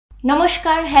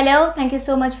Namaskar, hello, thank you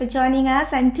so much for joining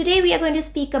us, and today we are going to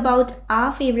speak about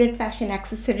our favorite fashion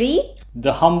accessory,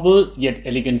 the humble yet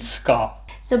elegant scarf.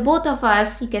 So both of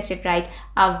us, you guessed it right,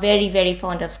 are very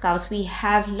fond of scarves. We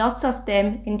have lots of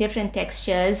them in different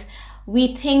textures.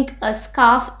 We think a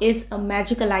scarf is a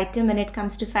magical item when it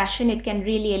comes to fashion. It can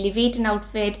really elevate an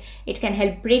outfit. It can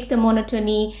help break the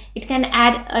monotony. It can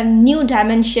add a new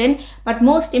dimension. But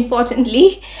most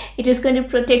importantly, it is going to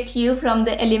protect you from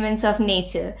the elements of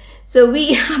nature. So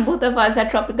we, both of us are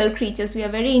tropical creatures. We are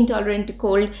very intolerant to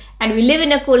cold. And we live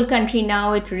in a cold country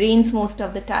now. It rains most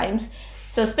of the times.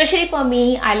 So especially for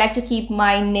me, I like to keep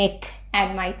my neck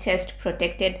and my chest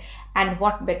protected. And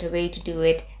what better way to do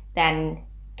it than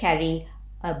carry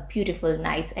a beautiful,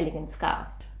 nice, elegant scarf.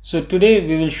 So today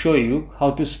we will show you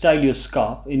how to style your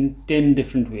scarf in 10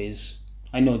 different ways.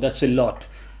 I know that's a lot.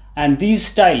 And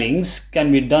these stylings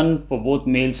can be done for both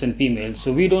males and females.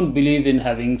 So we don't believe in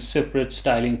having separate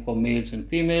styling for males and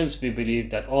females. We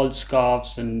believe that all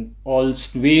scarves and all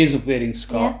ways of wearing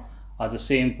scarf are the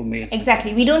same for males.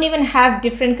 Exactly. We don't even have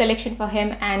different collection for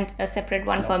him and a separate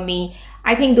one for me.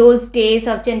 I think those days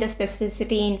of gender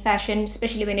specificity in fashion,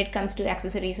 especially when it comes to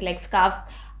accessories like scarf,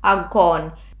 are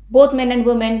gone. Both men and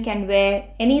women can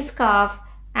wear any scarf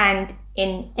and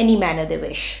in any manner they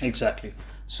wish. Exactly.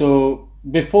 So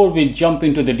before we jump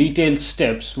into the detailed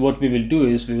steps, what we will do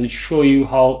is we will show you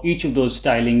how each of those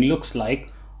styling looks like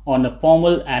on a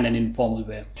formal and an informal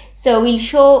wear. So we'll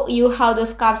show you how the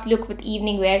scarves look with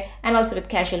evening wear and also with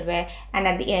casual wear, and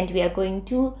at the end we are going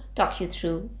to talk you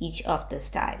through each of the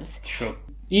styles. Sure.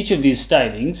 Each of these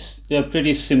stylings, they're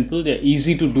pretty simple, they're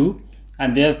easy to do,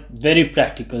 and they're very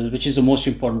practical, which is the most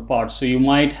important part. So you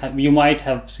might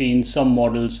have seen some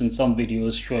models in some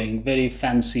videos showing very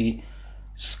fancy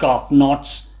scarf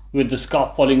knots with the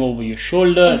scarf falling over your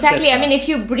shoulder. Exactly. etc. I mean, if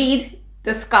you breathe,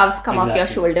 the scarves come off your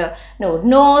shoulder.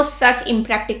 No such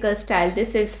impractical style.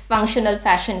 This is functional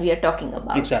fashion we are talking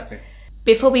about. Exactly.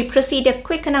 Before we proceed, a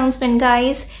quick announcement,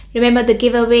 guys. Remember the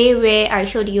giveaway where I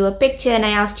showed you a picture and I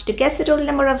asked you to guess the total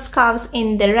number of scarves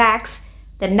in the racks.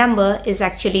 The number is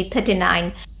actually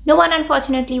 39. No one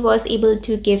unfortunately was able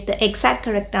to give the exact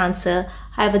correct answer.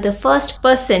 However, the first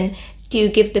person to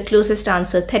give the closest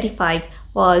answer, 35,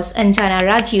 was Anjana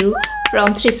Raju from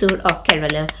Thrissur of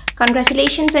Kerala.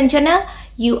 Congratulations, Anjana.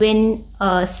 You win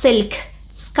a silk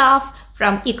scarf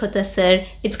from Kolkata, sir.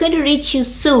 It's going to reach you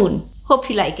soon. Hope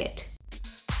you like it.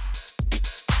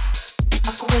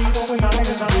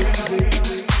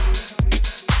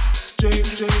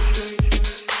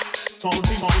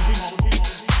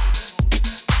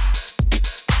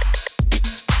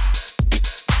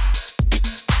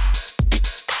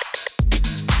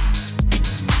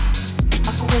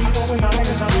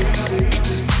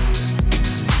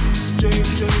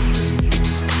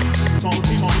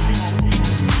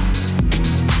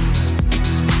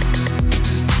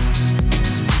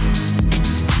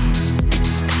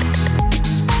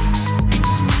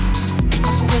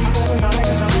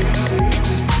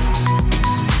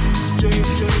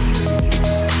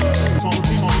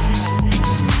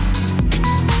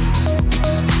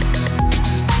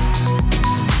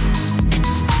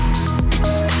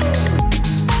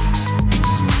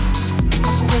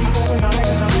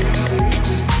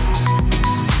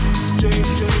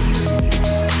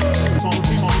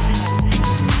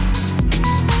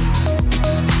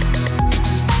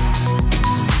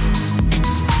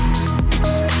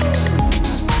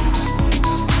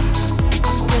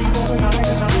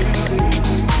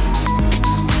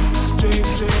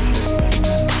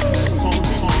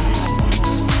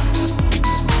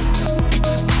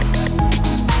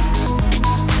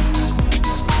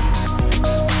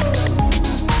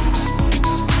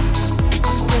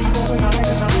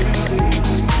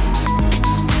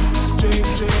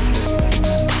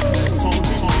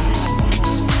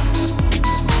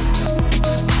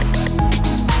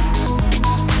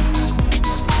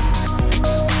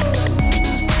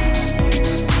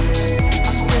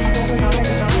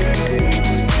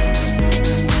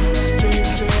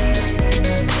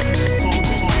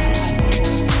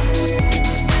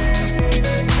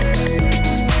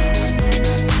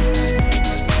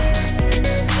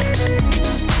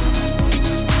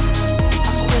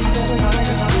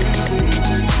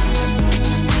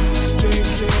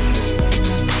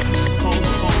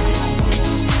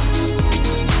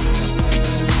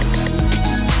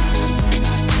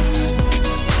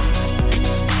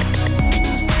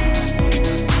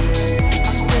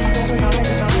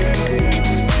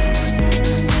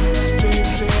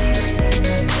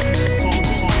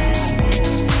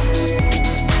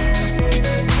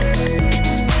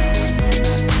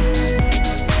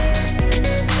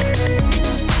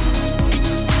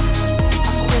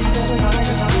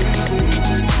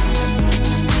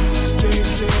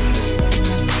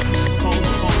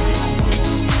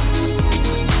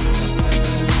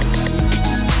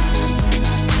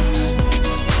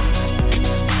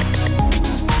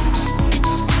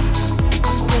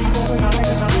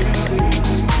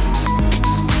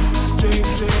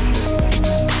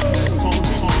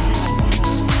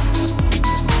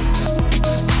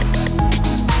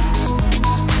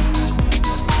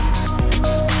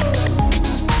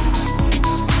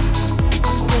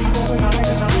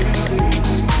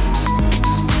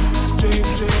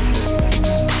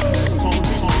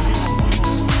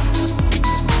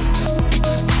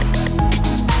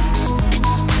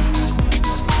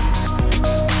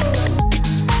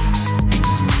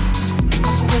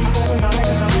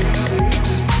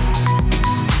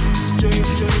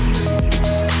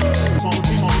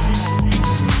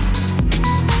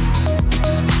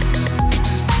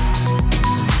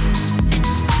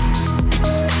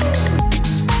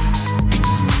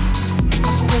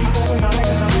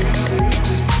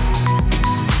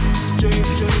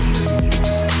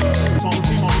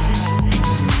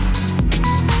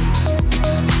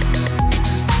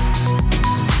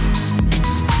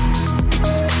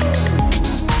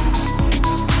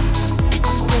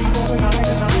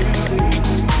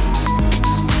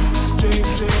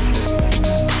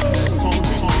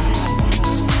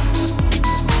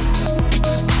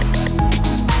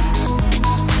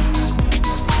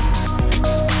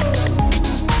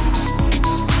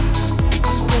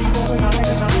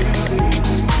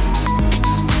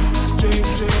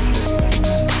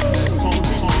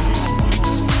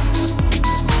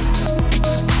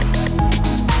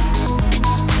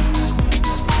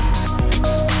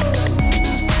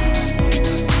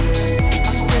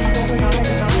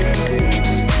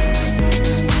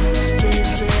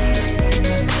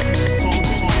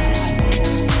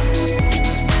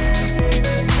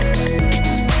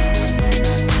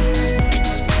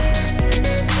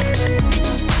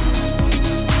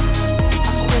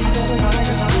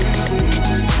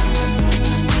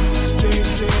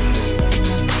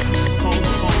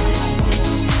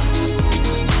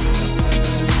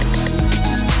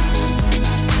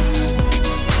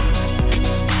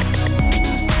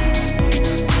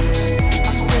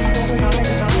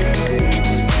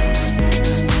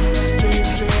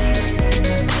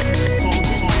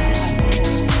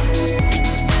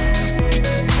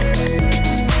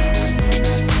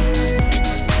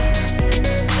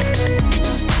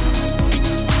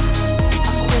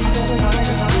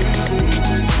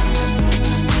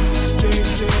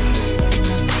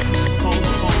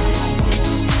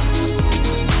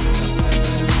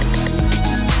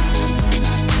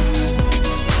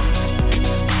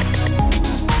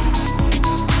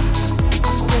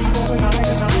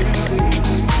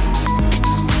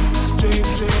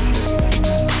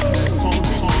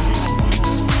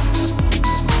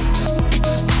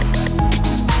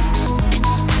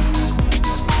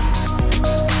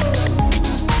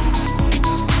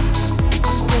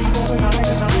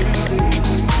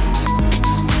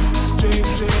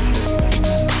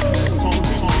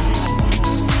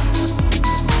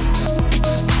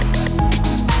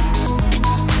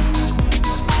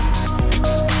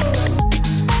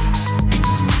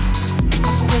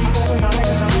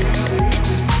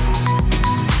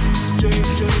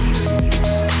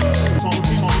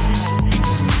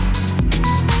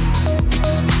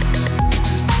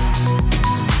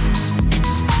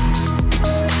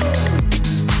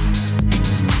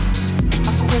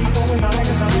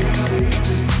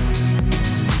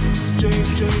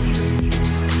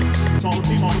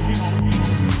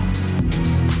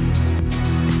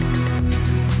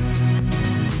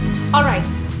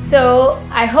 So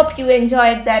I hope you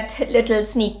enjoyed that little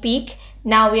sneak peek.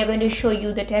 Now we are going to show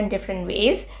you the 10 different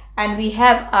ways, and we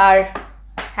have our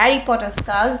Harry Potter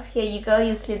scarves. Here you go,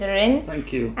 you slither in.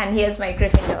 Thank you. And here's my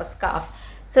Gryffindor scarf.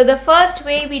 So the first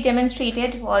way we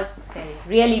demonstrated was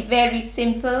really very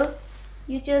simple.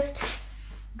 You just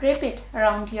drape it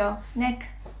around your neck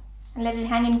and let it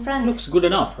hang in front. Looks good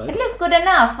enough, right? It looks good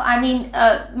enough. I mean,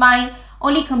 my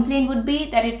only complaint would be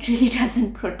that it really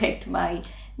doesn't protect my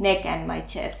neck and my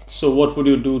chest. So what would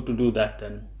you do to do that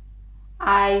then?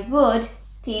 I would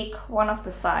take one of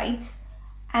the sides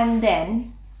and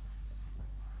then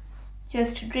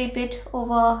just drape it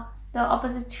over the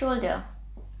opposite shoulder.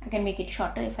 I can make it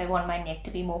shorter if I want my neck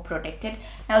to be more protected.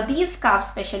 Now these scarves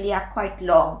especially are quite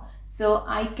long, so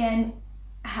I can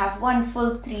have one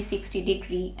full 360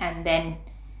 degree and then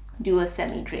do a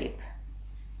semi drape.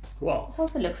 Wow. This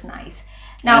also looks nice.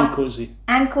 Now, and cozy.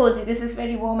 And cozy. This is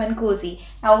very warm and cozy.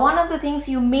 Now one of the things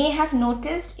you may have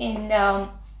noticed in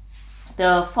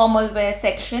the formal wear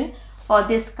section for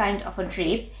this kind of a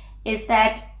drape is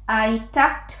that I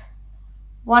tucked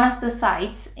one of the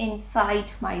sides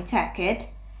inside my jacket,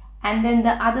 and then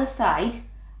the other side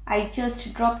I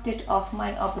just dropped it off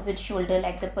my opposite shoulder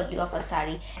like the pallu of a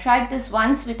sari. I tried this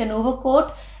once with an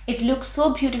overcoat. It looks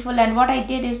so beautiful, and what I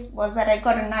did was that I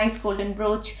got a nice golden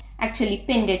brooch, actually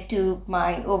pinned it to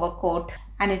my overcoat,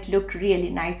 and it looked really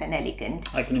nice and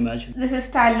elegant. I can imagine. This is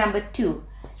style number 2.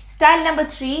 Style number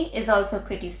 3 is also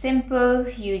pretty simple.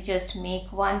 You just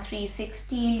make one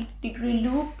 360 degree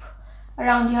loop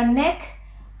around your neck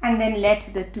and then let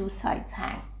the two sides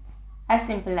hang. As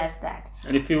simple as that.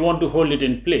 And if you want to hold it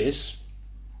in place,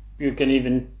 you can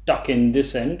even tuck in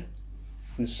this end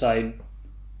inside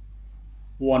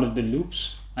one of the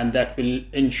loops, and that will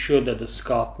ensure that the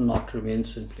scarf knot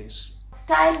remains in place.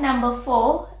 Style number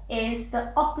 4 is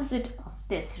the opposite of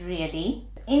this really.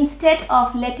 Instead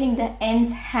of letting the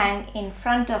ends hang in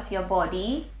front of your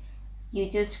body, you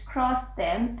just cross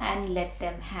them and let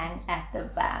them hang at the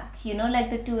back, you know, like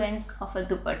the two ends of a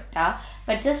dupatta.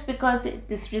 But just because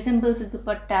this resembles a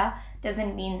dupatta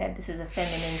doesn't mean that this is a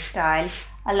feminine style.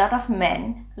 A lot of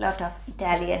men, a lot of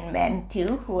Italian men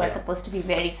too, who are supposed to be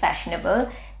very fashionable,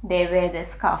 they wear the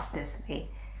scarf this way.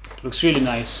 Looks really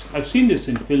nice. I've seen this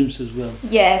in films as well.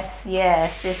 Yes,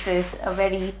 yes, this is a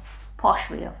very posh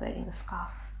way of wearing a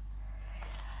scarf.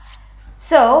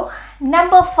 So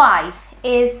number 5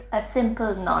 is a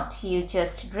simple knot. You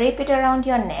just drape it around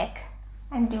your neck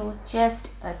and do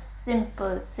just a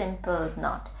simple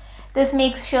knot. This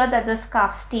makes sure that the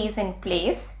scarf stays in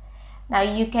place. Now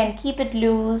you can keep it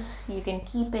loose, you can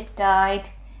keep it tight,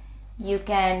 you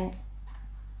can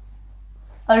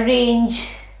arrange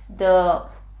the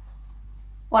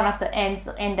one of the ends,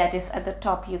 the end that is at the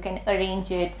top, you can arrange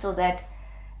it so that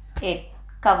it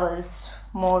covers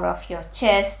more of your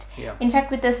chest. In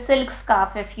fact, with the silk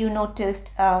scarf, if you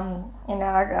noticed in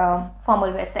our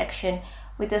formal wear section,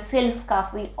 with the silk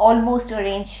scarf we almost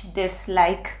arranged this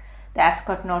like the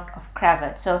ascot knot of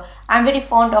cravat. So I'm very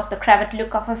fond of the cravat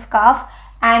look of a scarf,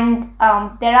 and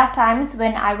there are times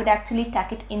when I would actually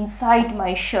tuck it inside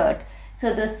my shirt,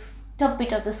 so the top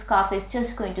bit of the scarf is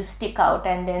just going to stick out,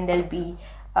 and then there'll be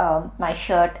my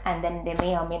shirt, and then there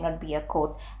may or may not be a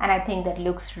coat, and I think that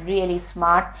looks really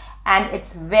smart, and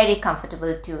it's very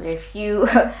comfortable too. If you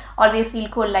always feel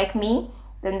cold like me,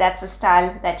 then that's a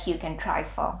style that you can try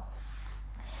for.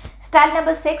 Style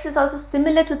number 6 is also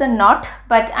similar to the knot,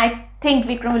 but I think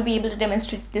Vikram will be able to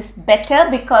demonstrate this better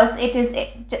because it is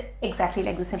exactly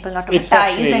like the simple knot of a tie. It's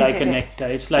actually isn't like it? a necktie.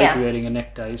 It's like wearing a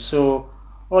necktie. So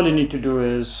all you need to do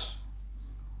is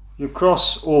you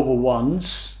cross over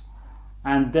once,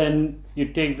 and then you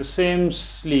take the same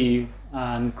sleeve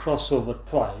and cross over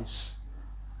twice,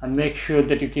 and make sure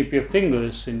that you keep your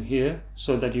fingers in here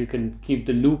so that you can keep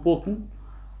the loop open.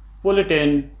 Pull it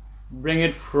in, bring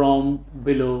it from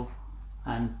below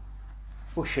and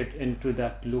push it into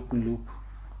that loop and loop.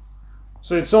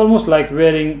 So it's almost like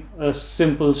wearing a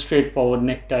simple straightforward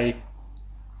necktie.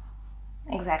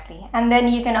 Exactly. And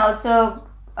then you can also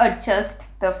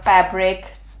adjust the fabric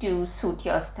to suit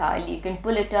your style. You can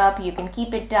pull it up, you can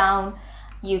keep it down,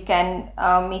 you can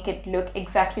make it look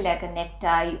exactly like a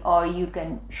necktie, or you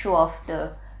can show off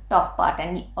the top part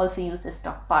and also use this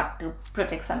top part to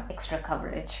protect some extra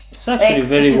coverage. It's actually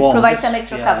very warm. Provide some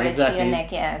extra coverage to your neck,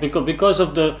 yes. Because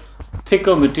of the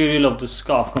thicker material of the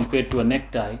scarf compared to a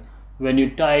necktie, when you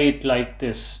tie it like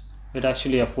this, it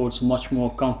actually affords much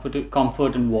more comfort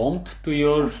and warmth to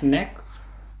your neck.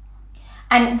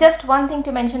 And just one thing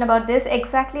to mention about this,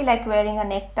 exactly like wearing a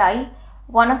necktie,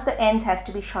 one of the ends has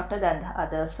to be shorter than the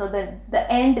other. So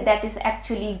the end that is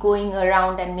actually going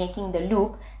around and making the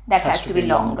loop, that has to be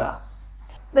longer.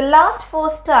 The last four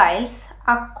styles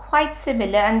are quite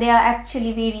similar and they are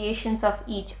actually variations of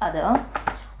each other.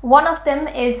 One of them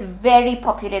is very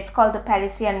popular. It's called the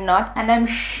Parisian knot, and I'm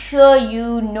sure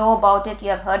you know about it, you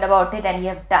have heard about it, and you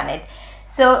have done it.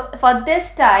 So for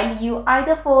this style, you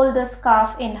either fold the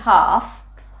scarf in half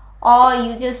or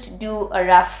you just do a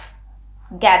rough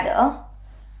gather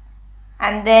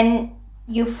and then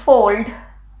you fold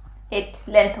it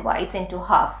lengthwise into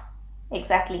half,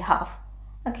 exactly half.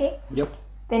 Okay? Yep.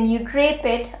 Then you drape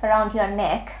it around your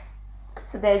neck.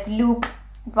 So there's loop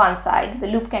one side. The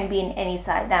loop can be in any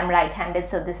side. I'm right-handed,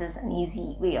 so this is an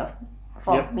easy way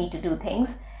for me to do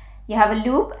things. You have a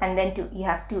loop and then you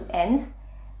have two ends.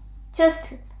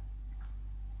 Just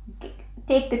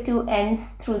take the two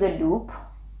ends through the loop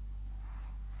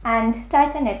and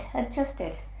tighten it, adjust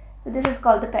it. So this is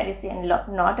called the Parisian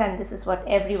knot, and this is what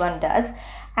everyone does.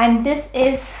 And this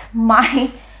is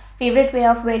my favorite way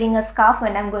of wearing a scarf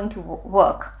when I'm going to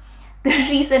work. The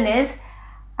reason is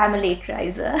I'm a late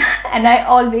riser and I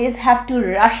always have to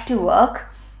rush to work.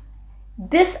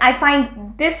 I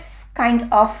find this kind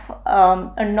of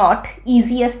a knot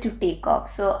easiest to take off.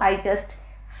 So I just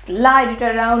slide it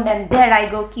around and there I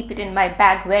go, keep it in my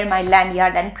bag, wear my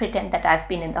lanyard and pretend that I've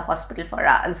been in the hospital for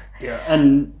hours. Yeah,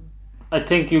 and I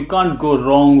think you can't go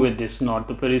wrong with this knot,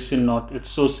 the Parisian knot. It's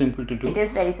so simple to do. It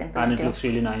is very simple and to do. And it looks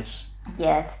really nice.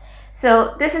 Yes.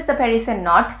 So this is the Parisian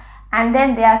knot. And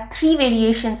then there are three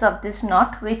variations of this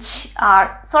knot, which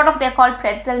are they're called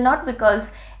pretzel knot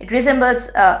because it resembles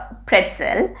a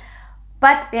pretzel,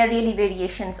 but they are really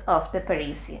variations of the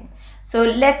Parisian. So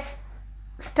let's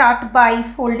start by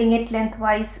folding it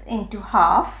lengthwise into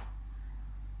half.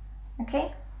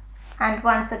 Okay. And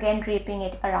once again draping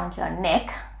it around your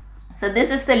neck. So this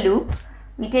is the loop.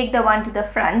 We take the one to the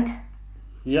front.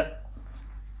 Yeah.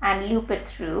 And loop it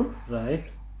through. Right.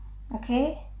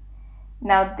 Okay.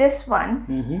 Now this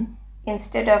one,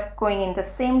 instead of going in the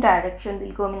same direction,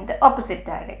 we'll go in the opposite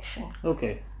direction.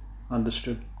 Okay,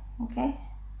 understood. Okay.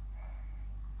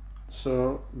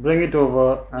 So bring it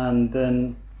over and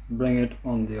then bring it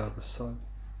on the other side.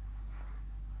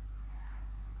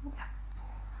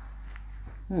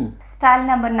 Style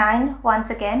number 9, once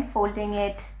again folding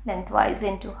it lengthwise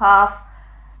into half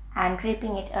and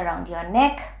draping it around your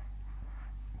neck.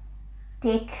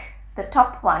 Take the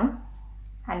top one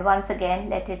and once again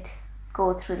let it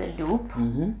go through the loop.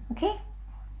 Okay.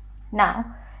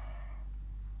 Now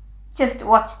just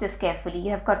watch this carefully.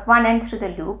 You have got one end through the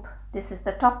loop. This is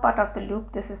the top part of the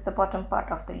loop. This is the bottom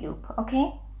part of the loop.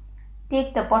 Okay.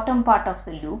 Take the bottom part of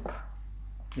the loop.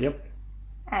 Yep.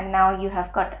 And now you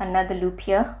have got another loop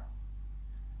here.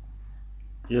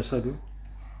 Yes, I do.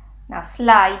 Now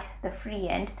slide the free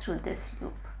end through this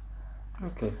loop.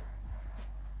 Okay.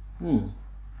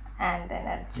 And then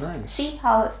adjust. Nice. See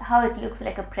how it looks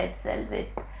like a pretzel with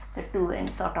the two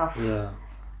ends sort of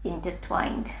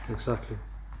intertwined. Exactly.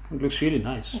 It looks really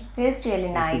nice. It is really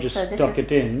nice. Just so this tuck is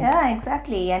it in. Yeah,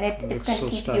 exactly, and it's going to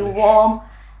keep you stylish. warm.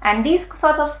 And these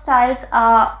sorts of styles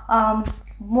are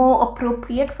more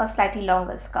appropriate for slightly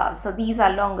longer scarves. So these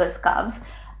are longer scarves.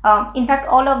 In fact,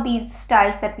 all of these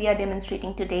styles that we are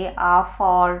demonstrating today are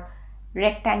for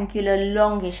rectangular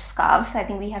longish scarves. I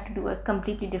think we have to do a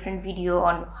completely different video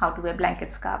on how to wear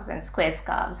blanket scarves and square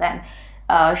scarves and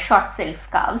short silk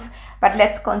scarves, but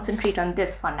let's concentrate on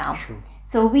this for now. Sure.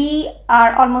 So we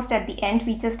are almost at the end.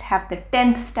 We just have the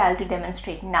 10th style to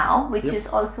demonstrate now, which is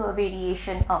also a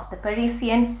variation of the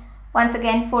Parisian. Once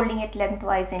again folding it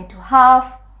lengthwise into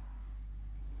half,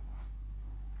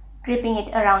 draping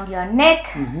it around your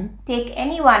neck. Take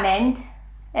any one end,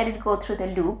 let it go through the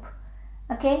loop.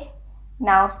 Okay.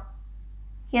 Now,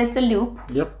 here's the loop.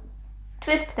 Yep.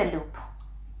 Twist the loop.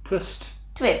 Twist.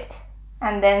 Twist.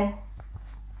 And then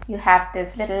you have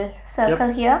this little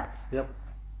circle here. Yep.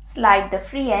 Slide the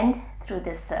free end through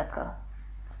this circle.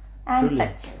 And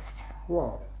Brilliant. adjust.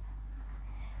 Wow.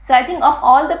 So I think of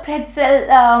all the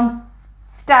pretzel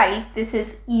styles, this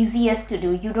is easiest to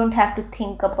do. You don't have to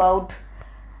think about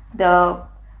the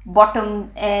bottom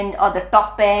end or the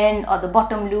top end or the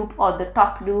bottom loop or the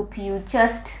top loop. You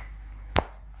just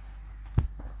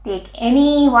take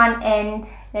any one end,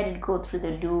 let it go through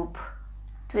the loop,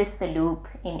 twist the loop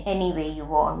in any way you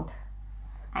want,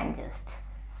 and just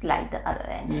slide the other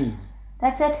end.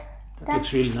 That's it. That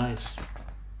looks really nice.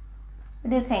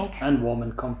 What do you think? And warm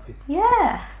and comfy.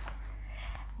 Yeah.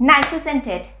 Nice, isn't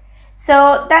it?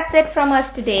 So that's it from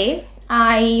us today.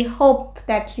 I hope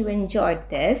that you enjoyed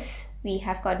this. We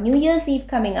have got New Year's Eve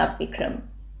coming up, Vikram.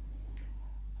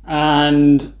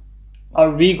 And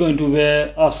are we going to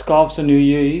wear our scarves on New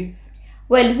Year Eve?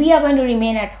 Well, we are going to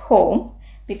remain at home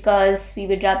because we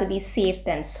would rather be safe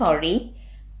than sorry.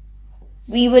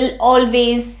 We will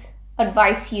always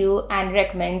advise you and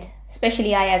recommend,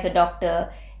 especially I as a doctor,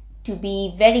 to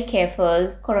be very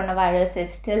careful. Coronavirus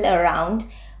is still around.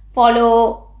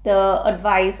 Follow the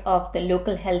advice of the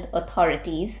local health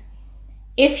authorities.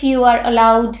 If you are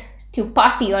allowed to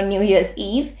party on New Year's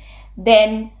Eve,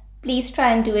 then please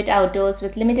try and do it outdoors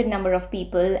with limited number of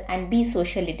people and be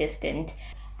socially distant.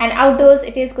 And outdoors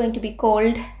it is going to be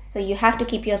cold, so you have to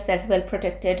keep yourself well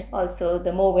protected. Also,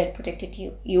 the more well protected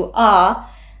you are,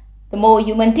 the more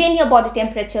you maintain your body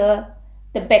temperature,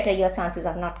 the better your chances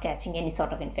of not catching any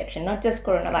sort of infection, not just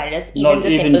coronavirus, even Not the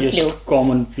even simple just flu.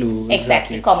 common flu.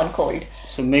 Exactly, common cold.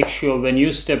 So make sure when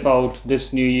you step out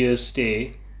this New Year's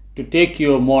Day to take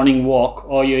your morning walk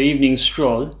or your evening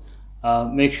stroll,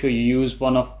 make sure you use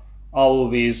one of our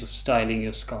ways of styling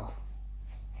your scarf.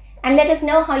 And let us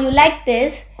know how you like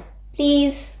this.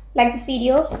 Please like this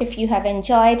video if you have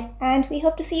enjoyed, and we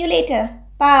hope to see you later.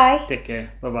 Bye. Take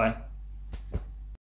care. Bye bye.